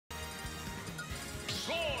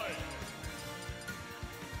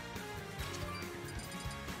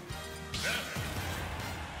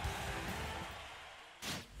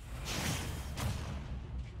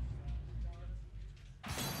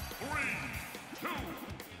Okay,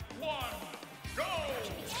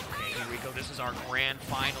 here we go. This is our grand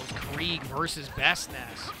finals. Kreeg versus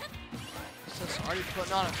BestNess. Ness already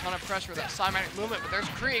putting on a ton of pressure with that cymatic movement, but there's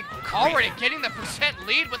Kreeg already getting the percent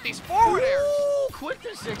lead with these forward airs. Ooh, quick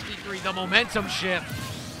to 63, the momentum shift.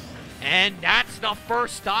 And that's the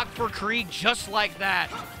first stock for Kreeg, just like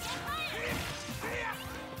that.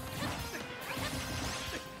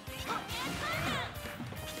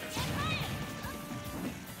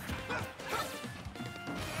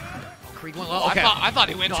 Kreeg went low. Okay. I thought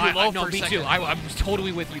he went too low no, for a me second. too. I was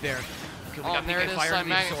totally with you there. Okay, we got there it is. fire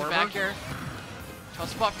Cymatic to back air. Tough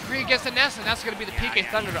spot for Kreeg against the Ness, and that's going to be the PK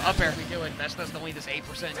Thunder to up air. We do it. That's only this 8%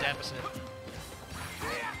 deficit.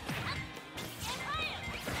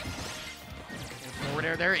 Forward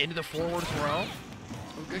air there, into the forward throw.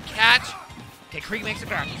 Oh, good catch. Okay, Kreeg makes it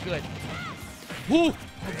back. He's good. Woo! Oh,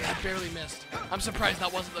 that barely missed. I'm surprised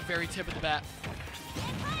that wasn't the very tip of the bat.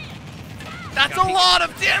 That's a lot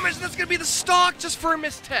of damage. That's going to be the stock just for a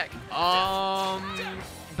missed tech.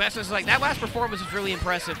 BestNess is like, that last performance was really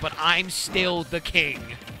impressive, but I'm still the king.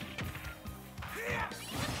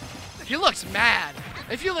 He looks mad.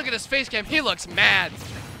 If you look at his face cam, he looks mad.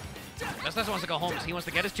 BestNess wants to go home. He wants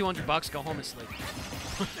to get his $200, go home and sleep.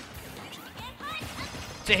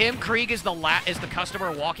 To him, Kreeg is the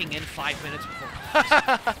customer walking in 5 minutes before.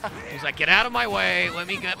 He's like, get out of my way. Let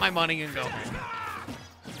me get my money and go home.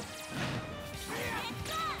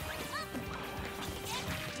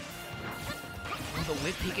 The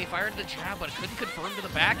whip PK fired to the jab, but it couldn't confirm to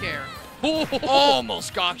the back air.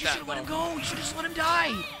 Almost got You that. should have let him go. You should just let him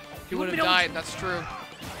die. He would have died. That's true.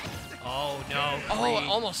 Oh, no. Oh, it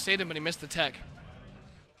almost saved him, but he missed the tech.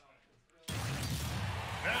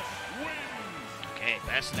 Okay,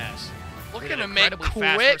 BestNess. Look at him make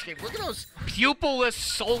quick. Look at those pupilless,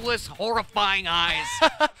 soulless, horrifying eyes.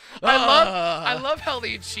 I love how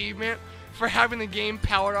the achievement for having the game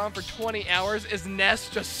powered on for 20 hours is Ness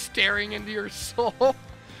just staring into your soul.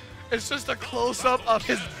 It's just a close-up of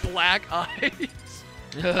his black eyes.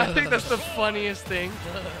 I think that's the funniest thing.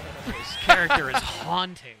 This character is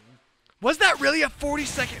haunting. Was that really a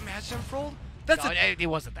 40-second match unfold? That's No, it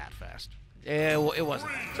wasn't that fast. It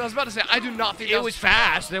wasn't. So I was about to say, I do not think It was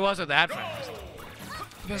fast. It wasn't that fast.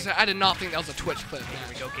 I did not think that was a Twitch clip. Here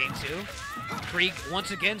we go, game 2. Kreeg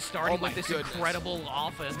once again starting with this incredible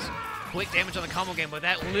offense. Quick damage on the combo game, but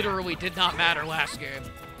that literally did not matter last game.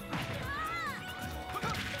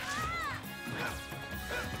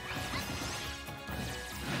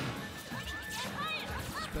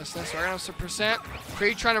 BestNess right on some percent.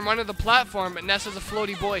 Kreeg trying to run to the platform, but Ness is a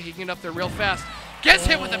floaty boy. He can get up there real fast. Gets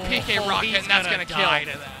hit with a PK rocket, and that's going to kill.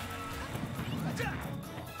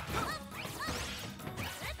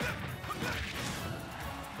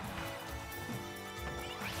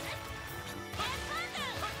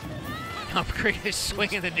 Kreeg is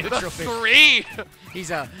swinging the neutral fish. 3! He's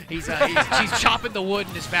chopping the wood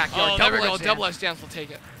in his backyard. Oh, there we go. Double edge dance will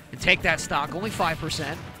take it. And take that stock, only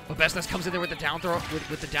 5%. But BestNess comes in there with the down throw,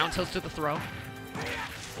 with the down tilts to the throw.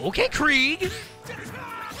 Okay, Kreeg.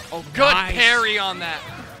 Oh, good parry on that.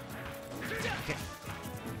 Okay.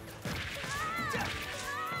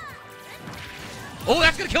 Oh,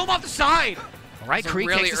 that's gonna kill him off the side. All right, Kreeg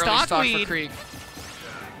really takes the early stock for lead. Kreeg.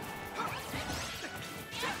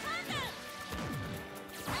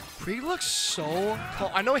 Kreeg looks so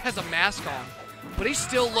calm. I know he has a mask on, but he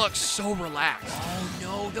still looks so relaxed. Oh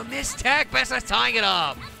no, the missed tech. BestNess tying it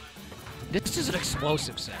up. This is an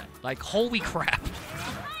explosive set. Like, holy crap.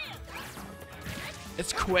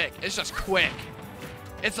 It's quick. It's just quick.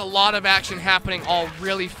 It's a lot of action happening all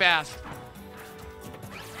really fast.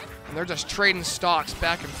 And they're just trading stocks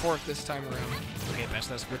back and forth this time around. Okay,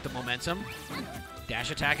 BestNess with the momentum. Dash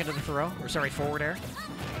attack into the throw. Or sorry, forward air.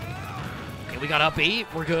 Okay, we got up 8.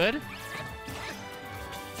 We're good.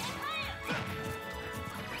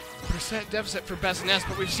 Percent deficit for BestNess,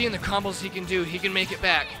 but we've seen the combos he can do. He can make it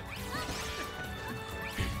back.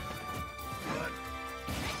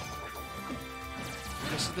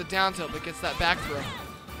 This is the down tilt, but gets that back throw.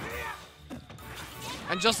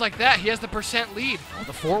 And just like that, he has the percent lead. Oh,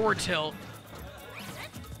 the forward tilt.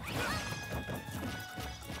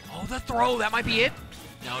 Oh, the throw. That might be it.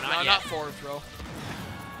 No, not yet. Not forward throw.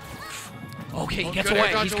 Okay, he gets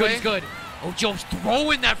away. He's good. He's good. Oh, Joe's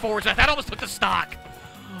throwing that forward. That almost took the stock.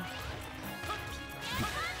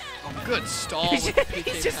 Oh, good stall.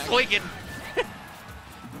 He's just swinging.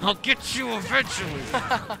 I'll get you eventually.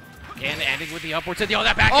 And ending with the upward to the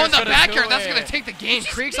that back air. Oh, and the back air. That's gonna take the game.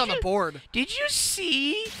 Kreeg's on the board. Did you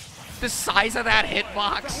see the size of that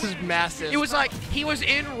hitbox? This is massive. It was like he was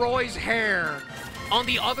in Roy's hair on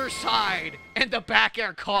the other side, and the back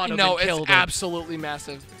air caught him and killed him. No, it's absolutely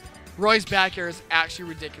massive. Roy's back air is actually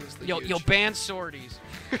ridiculously huge. Yo, ban sorties.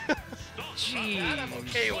 Jeez. That I'm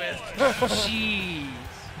okay with. Jeez.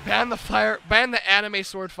 Ban the anime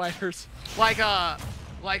sword fighters. Like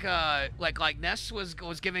Ness was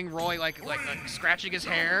giving Roy like scratching his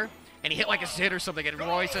hair, and he hit like a zit or something, and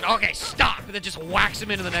Roy said, "Okay, stop," and then just whacks him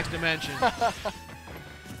into the next dimension.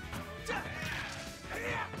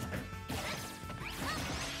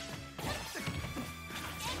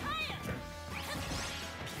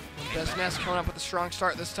 BestNess coming up with a strong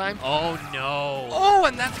start this time. Oh no. Oh,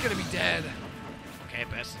 and that's gonna be dead. Okay,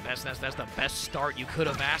 BestNess, that's the best start you could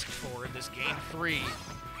have asked for in this game 3.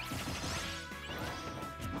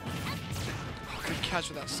 Oh, good catch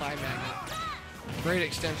with that side magnet. Great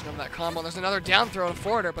extension of that combo. There's another down throw to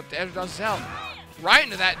forward air, but the edge does out. Right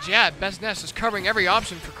into that jab. BestNess is covering every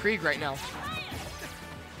option for Kreeg right now.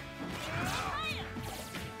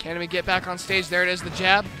 Can we get back on stage? There it is, the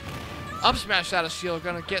jab. Up smash out of shield,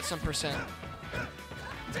 gonna get some percent.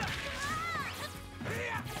 Got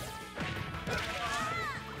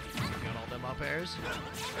all them up airs.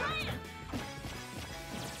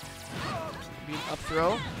 Beat up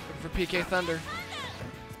throw for PK Thunder.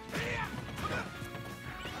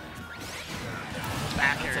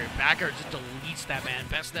 Back air just deletes that, man.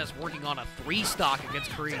 BestNess working on a 3 stock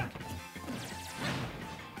against Kreeg.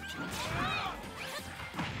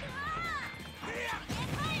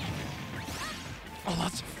 Oh,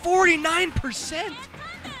 that's 49%.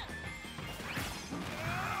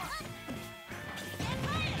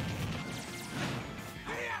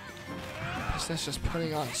 BestNess just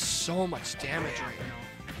putting on so much damage right now.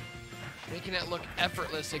 Making it look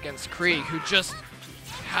effortless against Kreeg, who just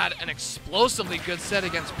had an explosively good set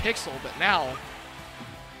against Pixel, but now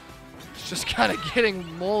it's just kind of getting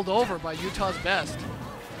mulled over by Utah's best.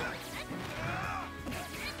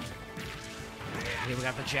 Okay, we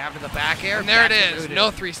got the jab to the back air. And there it is.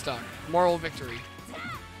 No 3 stock. Moral victory.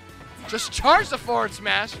 Just charge the forward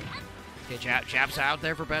smash. Okay, jab's out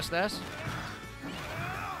there for BestNess.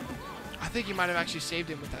 I think he might have actually saved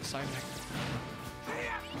him with that side magnet.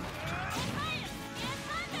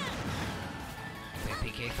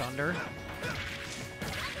 PK Thunder.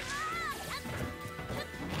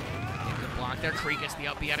 Okay, good block there. Kreeg gets the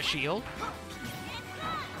up B out of shield.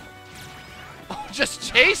 Oh,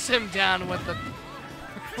 just chase him down with the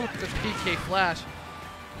PK flash.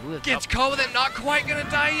 Ooh, Gets caught with it, not quite gonna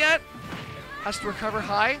die yet. Has to recover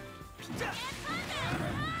high.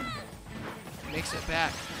 Makes it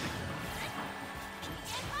back.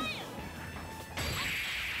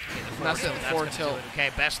 And that's it, forward tilt. Okay,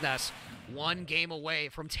 BestNess, 1 game away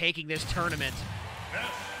from taking this tournament.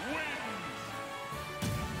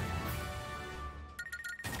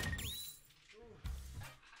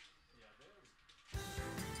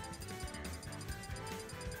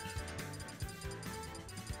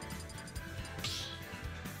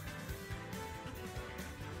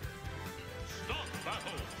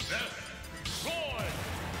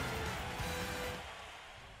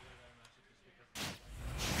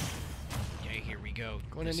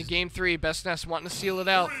 Going into game 3, BestNess wanting to seal it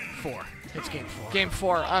out. 4. It's game 4. Game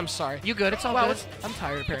 4, I'm sorry. You good? It's all good. I'm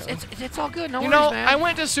tired apparently. It's all good. No you worries, know, man. I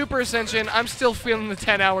went to Super Ascension. I'm still feeling the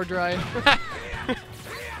 10-hour drive.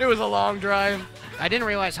 It was a long drive. I didn't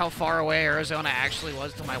realize how far away Arizona actually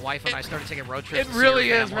was until my wife and I started taking road trips. It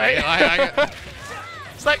really is, right? I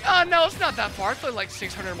It's like, oh no, it's not that far. It's like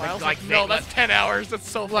 600 miles. Like no, that's 10 hours. That's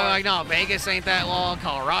so far. like, no, Vegas ain't that long.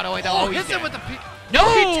 Colorado ain't that Oh, long. hits it with the peak. No!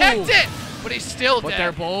 He teched it! But he's still But dead.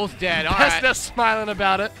 they're both dead. All right. BestNess smiling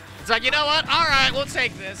about it. It's like, you know what? All right, we'll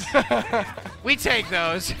take this. We take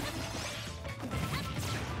those.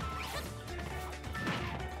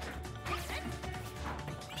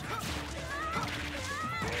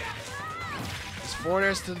 His forward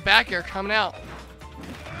airs to the back air coming out.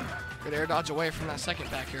 Good air dodge away from that second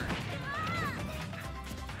back air.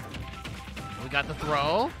 We got the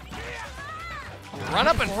throw. Run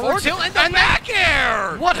up and forward tilt and the back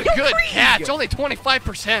air. What a good Kreeg. catch. Only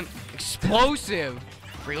 25%. Explosive.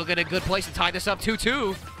 Kreeg will get a good place to tie this up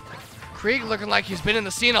 2-2. Kreeg looking like he's been in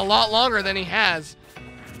the scene a lot longer than he has.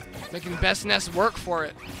 Making BestNess work for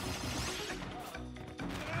it.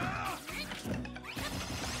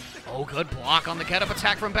 Oh, good block on the get-up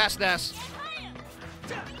attack from BestNess.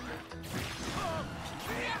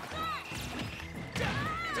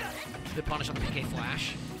 Good punish on the PK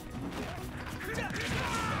flash.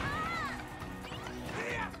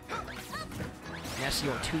 Yes,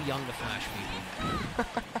 you're too young to flash people.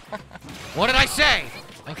 What did I say?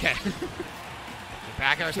 Okay.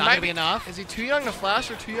 Back air's not going to be enough. Is he too young to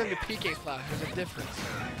flash or too young to PK flash? There's a difference.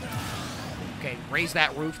 Okay, raise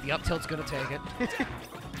that roof. The up tilt's going to take it.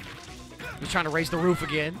 He's trying to raise the roof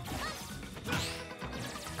again.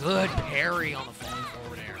 Good parry on the falling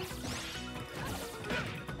forward air.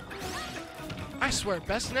 I swear,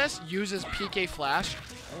 BestNess uses PK Flash.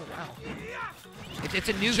 Oh, wow. It's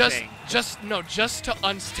a new thing. Just to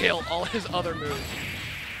unstale all his other moves.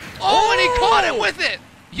 Oh, and he caught it with it!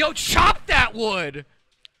 Yo, chop that wood!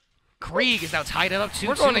 Kreeg is now tied up 2-2.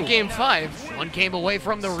 We're going to game 5. One game away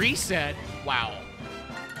from the reset. Wow.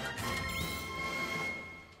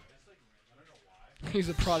 He's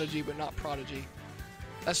a prodigy, but not prodigy.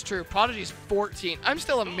 That's true. Prodigy's 14. I'm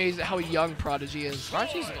still amazed at how young Prodigy is.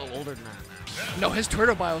 Prodigy's a little older than that now. No, his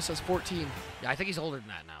Twitter bio says 14. Yeah, I think he's older than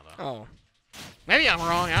that now, though. Oh. Maybe I'm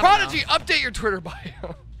wrong. I don't Prodigy, know. update your Twitter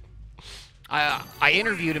bio. I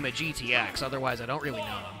interviewed him at GTX. Otherwise, I don't really know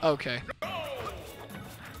him. Okay.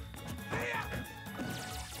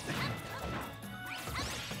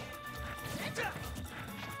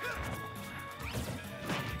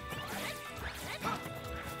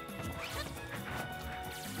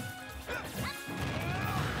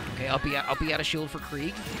 Okay, up he out of shield for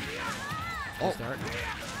Kreeg. Oh, Start.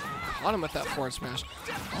 Caught him with that forward smash.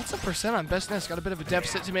 Lots of percent on BestNess. Got a bit of a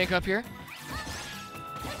deficit to make up here.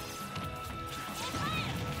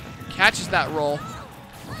 Catches that roll.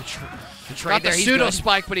 The trade Got the there, he's pseudo good.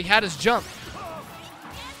 spike, but he had his jump.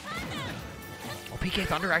 Oh, PK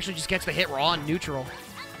Thunder actually just gets the hit raw and neutral.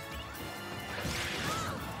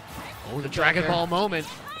 Oh, the Dragon Ball moment.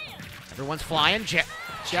 Everyone's flying.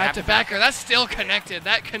 Jab to backer. That's still connected.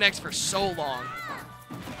 That connects for so long.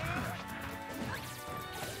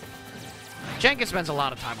 Jenkins spends a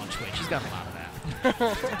lot of time on Twitch. He's got a lot of that.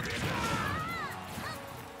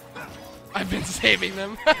 I've been saving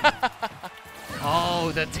them.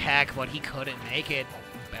 Oh, the tech, but he couldn't make it.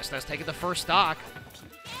 BestNess taking the first stock.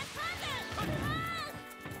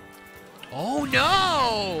 Oh,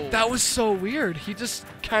 no! That was so weird. He just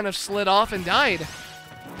kind of slid off and died.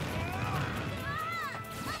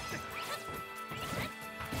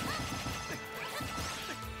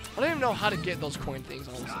 I don't even know how to get those coin things,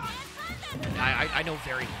 honestly. I know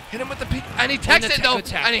very. Hit him with the peek, and he teched it though,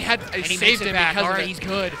 and he saved it back. because All of right, it. he's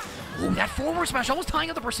good. Ooh, that forward smash almost tying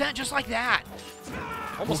up the percent just like that.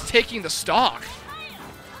 Almost taking the stock.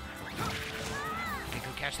 Okay,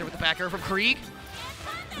 good catch there with the back air from Kreeg.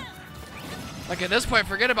 Like at this point,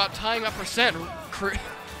 forget about tying up percent.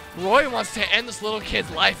 Roy wants to end this little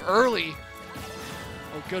kid's life early.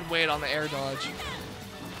 Oh, good weight on the air dodge.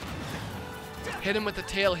 Hit him with the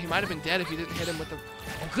tail. He might have been dead if you didn't hit him with the...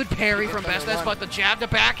 Oh, good parry from BestNess, but the jab to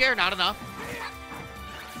back air, not enough.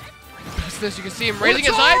 BestNess, you can see him raising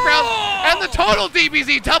his eyebrows. And the total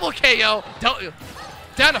DBZ double KO.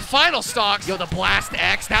 Down to final stocks. Yo, the Blast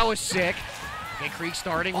X, that was sick. Okay, Kreeg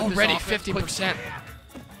starting with already his offense. 50%.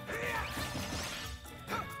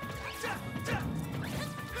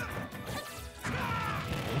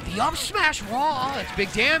 The up smash raw, that's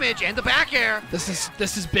big damage, and the back air. This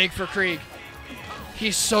is big for Kreeg.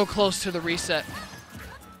 He's so close to the reset.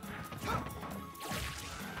 The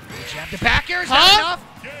jab to back air, is that enough?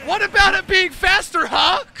 What about it being faster,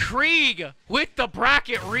 huh? Kreeg with the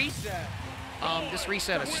bracket reset. This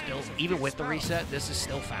reset is still, even with the reset, this is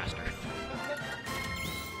still faster.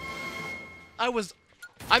 I'm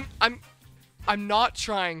not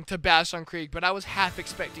trying to bash on Kreeg, but I was half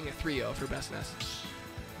expecting a 3-0 for BestNess.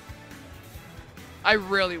 I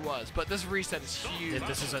really was, but this reset is huge.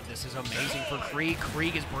 This is amazing for Kreeg.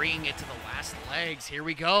 Kreeg is bringing it to the last legs. Here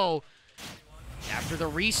we go. After the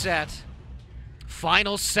reset,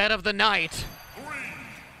 final set of the night. 3,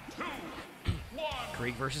 2, 1.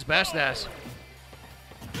 Kreeg versus BestNess.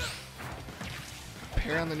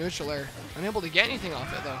 Parry on the neutral air. Unable to get anything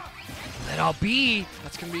off it though. Let all be.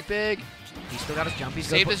 That's gonna be big. He's still got his jump. He's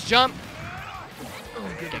Saved good. his jump. Oh,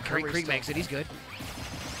 good. Yeah, Kreeg makes it. He's good.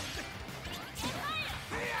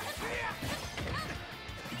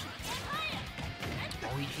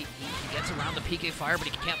 Oh, he gets around the PK fire, but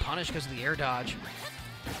he can't punish because of the air dodge.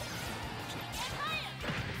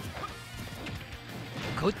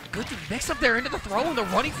 Good mix up there into the throw and the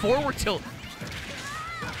running forward tilt.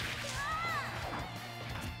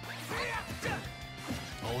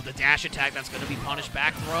 Oh, the dash attack, that's going to be punished.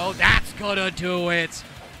 Back throw, that's going to do it.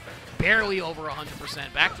 Barely over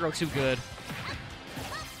 100%. Back throw too good.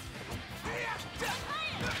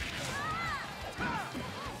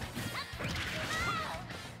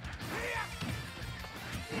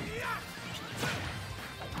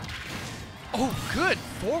 Oh, good.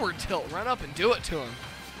 Forward tilt. Run up and do it to him.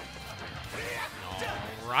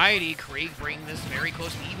 Alrighty, Kreeg bringing this very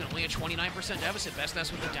close to even. Only a 29% deficit.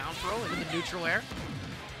 BestNess with the down throw into the neutral air.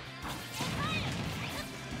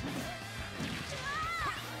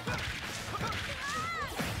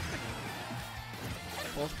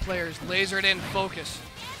 Both players lasered in focus.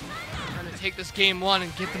 take this game 1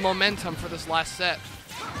 and get the momentum for this last set.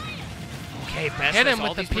 Okay, BestNess, Hit him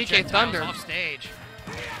all with the these PK projectiles Thunder. off stage.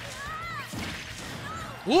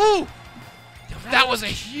 Woo! That was a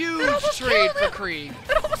huge trade for Kreeg.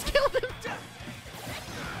 It almost killed him.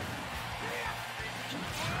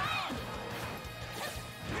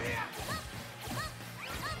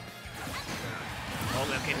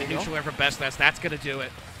 Oh, okay, the neutral air for BestNess. That's going to do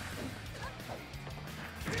it.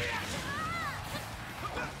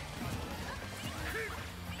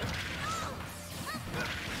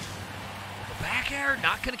 The back air,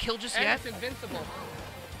 not going to kill just And yet. it's invincible.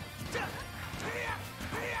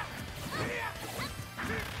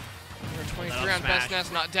 Number 23 on Smash.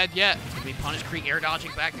 BestNess, not dead yet. Gonna be punished. Kreeg air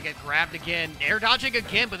dodging back to get grabbed again. Air dodging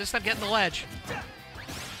again, but this time getting the ledge.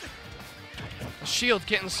 The shield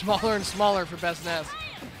getting smaller and smaller for BestNess.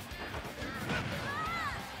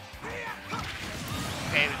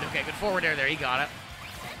 Okay, good forward air there. He got it.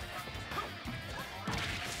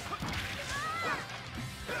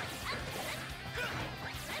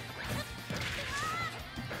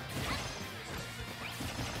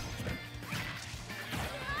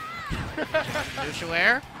 Neutral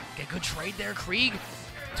air. Get good trade there, Kreeg.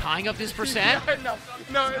 Tying up this percent.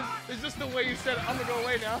 no, it's just the way you said it. I'm gonna go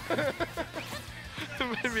away now.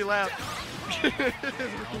 It made me laugh.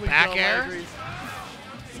 Back air.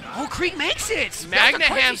 Oh, Kreeg makes it. Magnet That's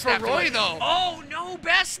a crazy hands for snap to Roy, it. though. Oh, no,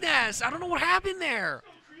 BestNess. I don't know what happened there.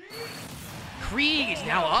 Kreeg is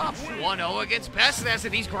now up 1-0 against BestNess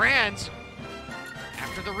in these grands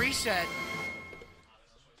after the reset.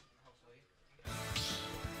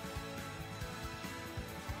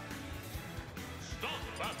 Stop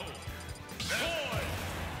battle. Boy.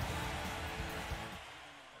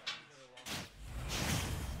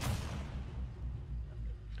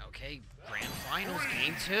 Okay, grand finals,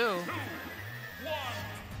 game 2. 2, 1,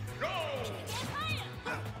 go.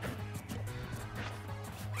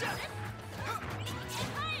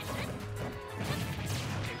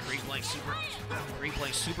 Okay, Kreeg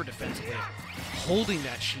playing super defensively, holding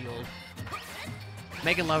that shield.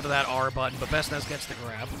 Making love to that R button, but BestNess gets the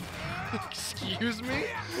grab. Excuse me?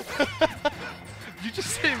 Did you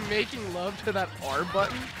just say making love to that R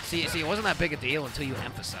button? See, it wasn't that big a deal until you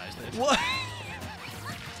emphasized it. What?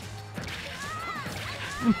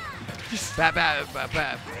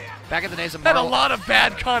 Back in the days of Had a Marvel, lot of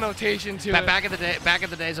bad connotation to it. back in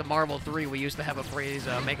the days of Marvel 3, we used to have a phrase,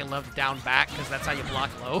 making love down back, because that's how you block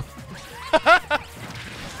low.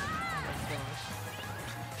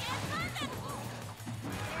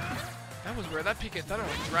 That was weird. That PK Thunder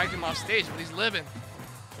dragged him off stage, but he's living.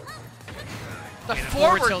 The Okay,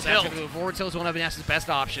 forward tilt's tilt. after the move. Forward tilt is one of Ness's best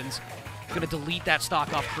options. Gonna delete that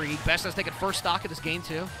stock off Kreeg. BestNess taking first stock of this game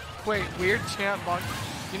too. Wait, weird champ box.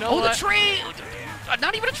 You know Oh, what? the trade!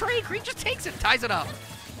 Not even a trade. Kreeg just takes it, ties it up.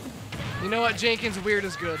 You know what, Jenkins? Weird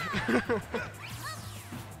is good.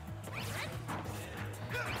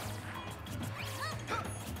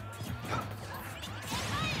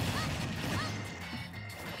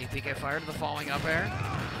 PK fire to the falling up air.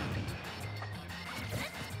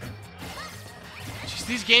 Jeez,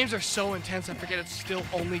 these games are so intense. I forget it's still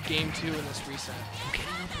only game 2 in this reset. Getting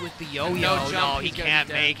up with the yo-yo. No No, jump, he he's gonna can't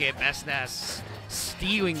be dead. make it. BestNess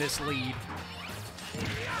stealing this lead.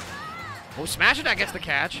 Oh, Smash Attack gets the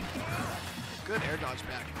catch. Good air dodge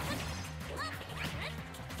back.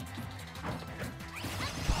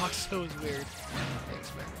 Box so is weird.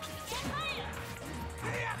 Thanks, man.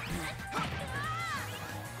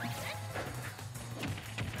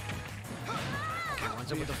 Okay,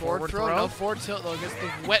 one's up with the Forward forward throw. throw. No forward tilt though. Gets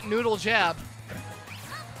the wet noodle jab.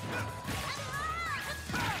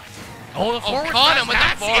 Oh, the Oh, forward caught smash. him with the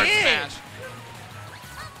That's forward it. smash.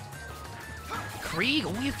 Kreeg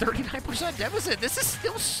only a 39% deficit. This is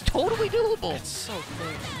still totally doable. It's so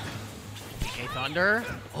close. PK Thunder.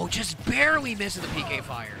 Oh, just barely misses the PK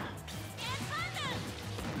fire.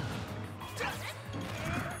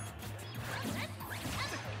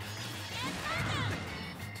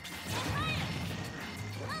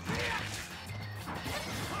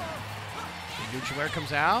 The neutral air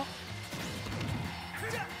comes out.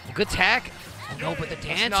 Good tech. Oh, no, but the not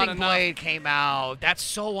dancing enough. blade came out. That's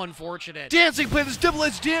so unfortunate. Dancing, play this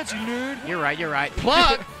double-edged dancing, nerd. You're right.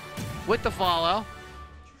 Plug with the follow.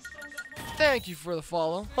 Thank you for the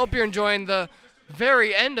follow. Hope you're enjoying the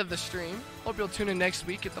very end of the stream. Hope you'll tune in next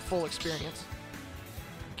week, get the full experience.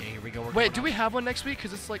 Okay, here we go. We're Wait, going do we have one next week?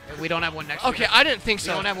 Because it's like... We don't have one next week. Okay, I didn't think We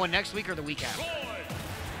so. don't have one next week or the week after. Are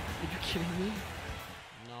you kidding me?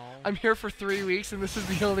 No. I'm here for 3 weeks, and this is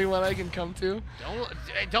the only one I can come to.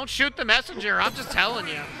 Don't shoot the messenger. I'm just telling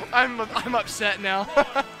you. I'm upset now.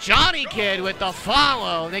 Johnny Kid with the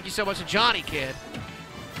follow. Thank you so much to Johnny Kid.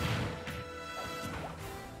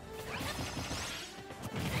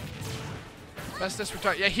 BestNess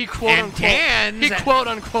retired. Yeah, he quote And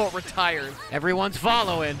unquote retired. Everyone's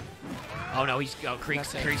following. Oh no,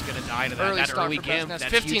 Kreeg's That's it. gonna die to that Early stock early for gimp. BestNess. That's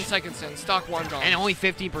 15 huge. seconds in. Stock 1 gone. And only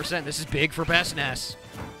 15%. This is big for BestNess.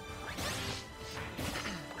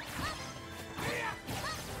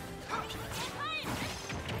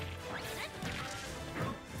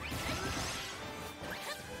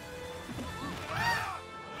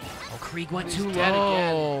 Oh, Kreeg went He's too dead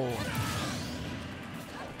low.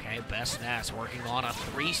 Okay, BestNess working on a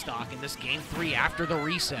 3 stock in this game 3 after the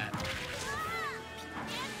reset.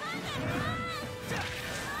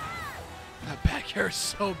 That back air is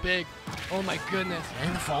so big. Oh my goodness.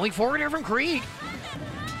 And the falling forward here from Kreeg.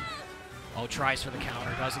 Oh, tries for the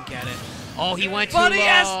counter, doesn't get it. Oh, he went too low. But he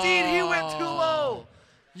SD'd, he went too low.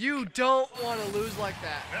 You don't want to lose like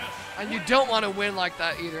that. And you don't want to win like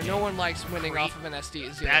that either. No one likes winning off of an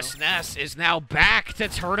SD 0. BestNess is now back to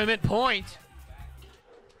tournament point.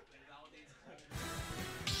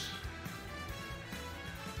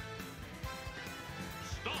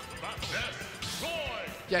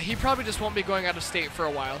 Yeah, he probably just won't be going out of state for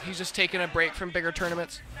a while. He's just taking a break from bigger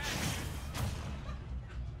tournaments.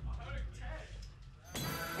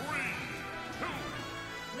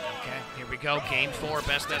 Okay, here we go. Game 4,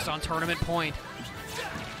 BestNess on tournament point.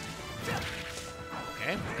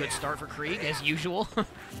 Okay, good start for Kreeg, as usual.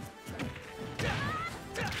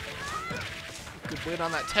 Good win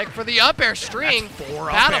on that tech for the up air string. That's 4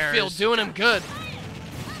 up Battlefield airs. doing him good.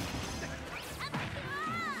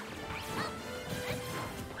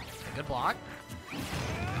 Good block. Now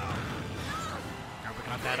we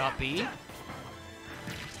got that up B.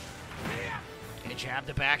 And jab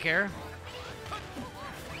the back air.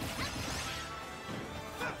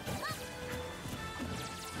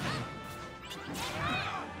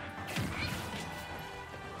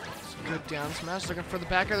 Good down smash, looking for the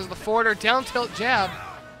back air. There's the forwarder, down tilt jab.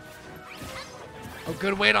 Oh,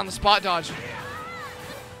 good weight on the spot dodge.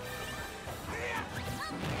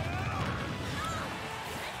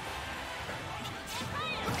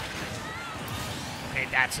 Okay,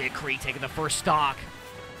 that's it. Kreeg taking the first stock.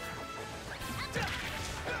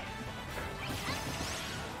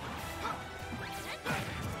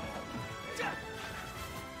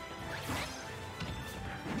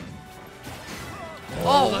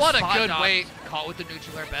 Oh, the what a spot good dodge. weight. Caught with the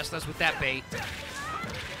neutral air. BestNess with that bait.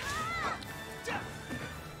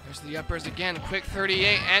 There's the uppers again. Quick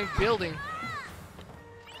 38 and building.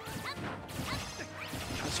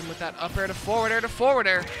 Catch him with that up air to forward air to forward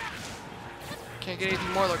air. Can't get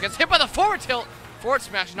anything more though. Gets hit by the forward tilt. Forward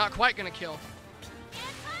smash, not quite gonna kill.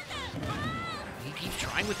 He keeps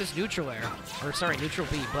trying with this neutral air. Or, sorry, neutral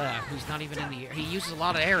B, blah. Who's not even in the air. He uses a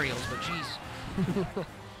lot of aerials, but jeez.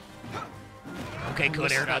 Okay, good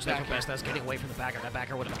Misses air that dodge there back from air. BestNess, getting away from the backer. That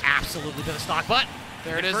backer would have absolutely been a stock, but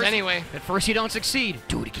There it at is first- anyway. At first you don't succeed.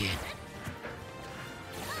 Do it again.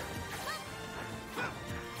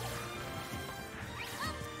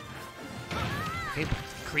 Okay,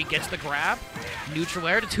 Kreeg gets the grab. Neutral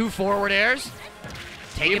air to 2 forward airs.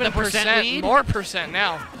 Taking Even the percent lead. more percent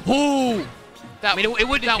now. Ooh! That I mean, it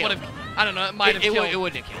wouldn't that have would have. I don't know. It might have It killed.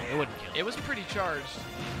 wouldn't have killed. It wouldn't have killed. It was pretty charged,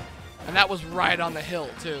 and that was right on the hill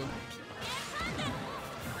too.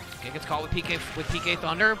 Okay, gets caught with PK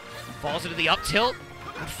Thunder. Falls into the up tilt.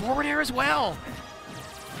 And forward air as well.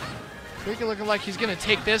 Kreeg looking like he's gonna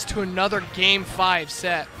take this to another Game 5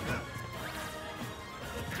 set,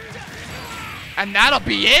 and that'll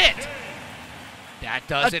be it. That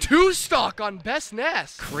does A it. 2 stock on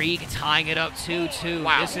BestNess. Krieg tying it up 2-2.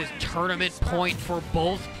 Wow. This is tournament point for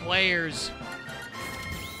both players.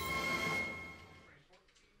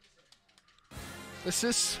 This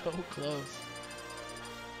is so close.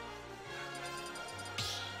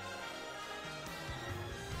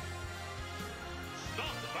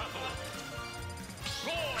 Stop the battle.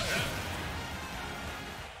 Score.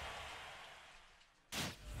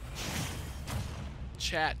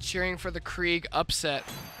 Chat cheering for the Kreeg upset,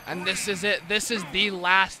 and this is it. This is the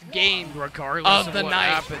last game. Regardless Of of the what night.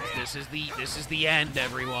 happens, this is the end,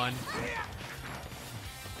 everyone.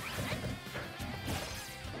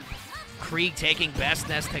 Kreeg taking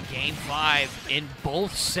BestNess to Game 5 in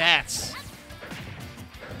both sets.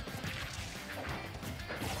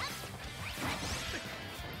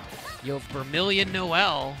 You have Vermilion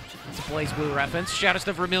Noel. That's a Blaze Blue reference. Shout out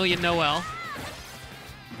to Vermilion Noel.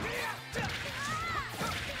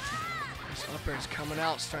 This upper is coming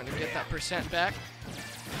out, starting to get that percent back.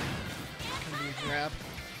 Can be a grab.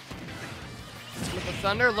 Hits with the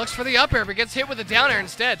thunder, looks for the up air, but gets hit with the down air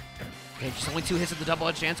instead. Okay, just only 2 hits at the double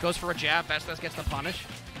edge chance. Goes for a jab. BestNess gets the punish.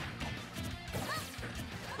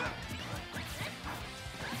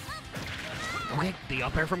 Okay, the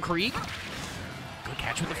up air from Kreeg.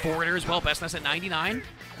 Catch with the forwarder as well. BestNess at 99.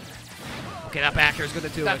 Okay, that back air is going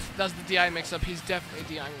to do it. That's the DI mix-up. He's definitely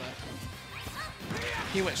DIing left.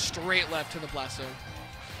 He went straight left to the blast zone.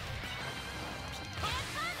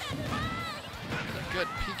 Good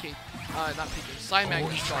PK. Not PK. Side mag.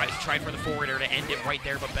 He tried for the forward air to end it right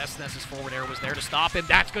there, but BestNess's forward air was there to stop him.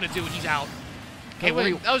 That's going to do it. He's out. Okay,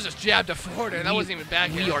 that was just jabbed to forward air. That wasn't even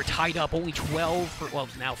back We are tied up. Only 12 for, well,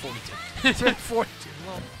 now 42. 42.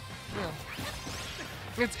 Well,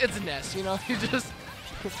 it's Ness, you know. He just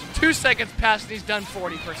 2 seconds past and he's done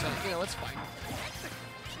 40%. You know, it's fine.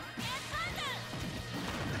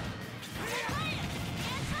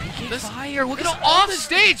 This fire. Look at off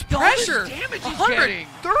stage pressure. Damage he's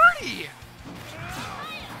 130.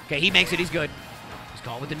 Okay, he makes it. He's good. He's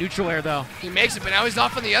caught with the neutral air though. He makes it, but now he's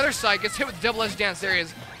off on the other side. Gets hit with the double edge dance. There he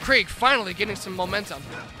is. Kreeg finally getting some momentum.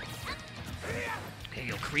 Okay,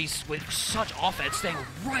 Kreeg with such offense, staying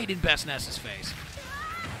right in BestNess's face.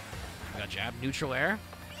 We got jab, neutral air.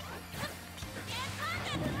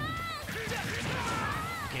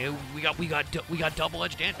 Okay, we got double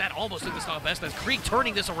edge dance. That almost took the stock of BestNess. Kreeg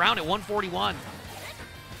turning this around at 141.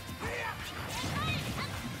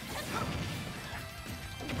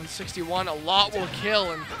 161, a lot will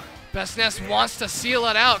kill, and BestNess wants to seal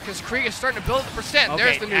it out because Kreeg is starting to build the percent. Okay,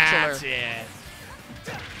 there's the neutral air. That's it.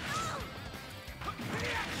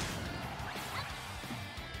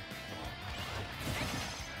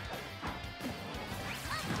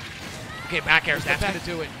 Okay, back airs. That's going to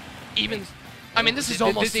do it. Even, I mean, this is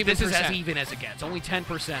almost even. This is as even as it gets. Only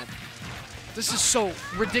 10%. This is so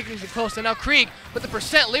ridiculously close. And now Kreeg with the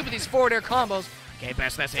percent lead with these forward air combos. Okay,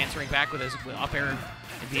 BestNess answering back with his up air,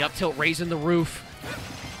 the up tilt, raising the roof.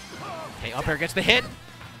 Okay, up air gets the hit.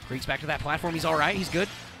 Kreeg's back to that platform. He's all right. He's good.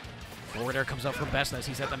 Forward air comes up from BestNess.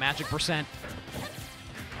 He's at the magic percent.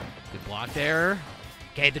 Good block there.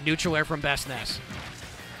 Okay, the neutral air from BestNess.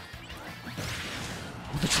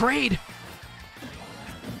 The trade.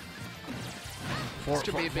 This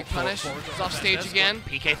could be a big punish. He's off stage again.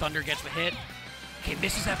 PK Thunder gets the hit. Okay,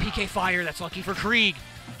 misses that PK Fire. That's lucky for Kreeg.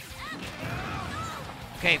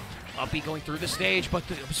 Okay, up B going through the stage, but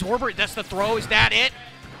the absorber, that's the throw. Is that it?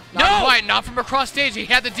 Not quite, not from across stage. He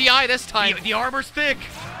had the DI this time. The armor's thick.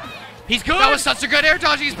 He's good. That was such a good air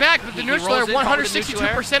dodge. He's back, but the neutral air,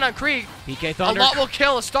 162% on Kreeg. PK Thunder. A lot will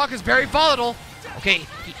kill. His stock is very volatile. Okay.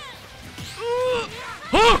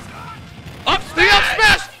 Up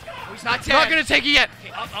smash! Oh, he's not dead. Not going to take it yet.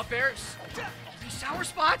 Okay, up air. All these sour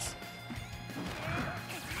spots.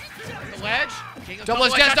 The ledge. Double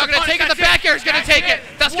edge dance, not going to take it. The back air is going to take it.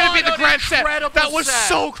 That's going to be the grand set. That was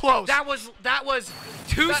so close. That was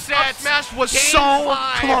two that sets. Smash was Game so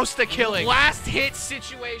 5, close to killing. Last hit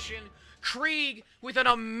situation. Kreeg with an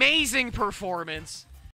amazing performance.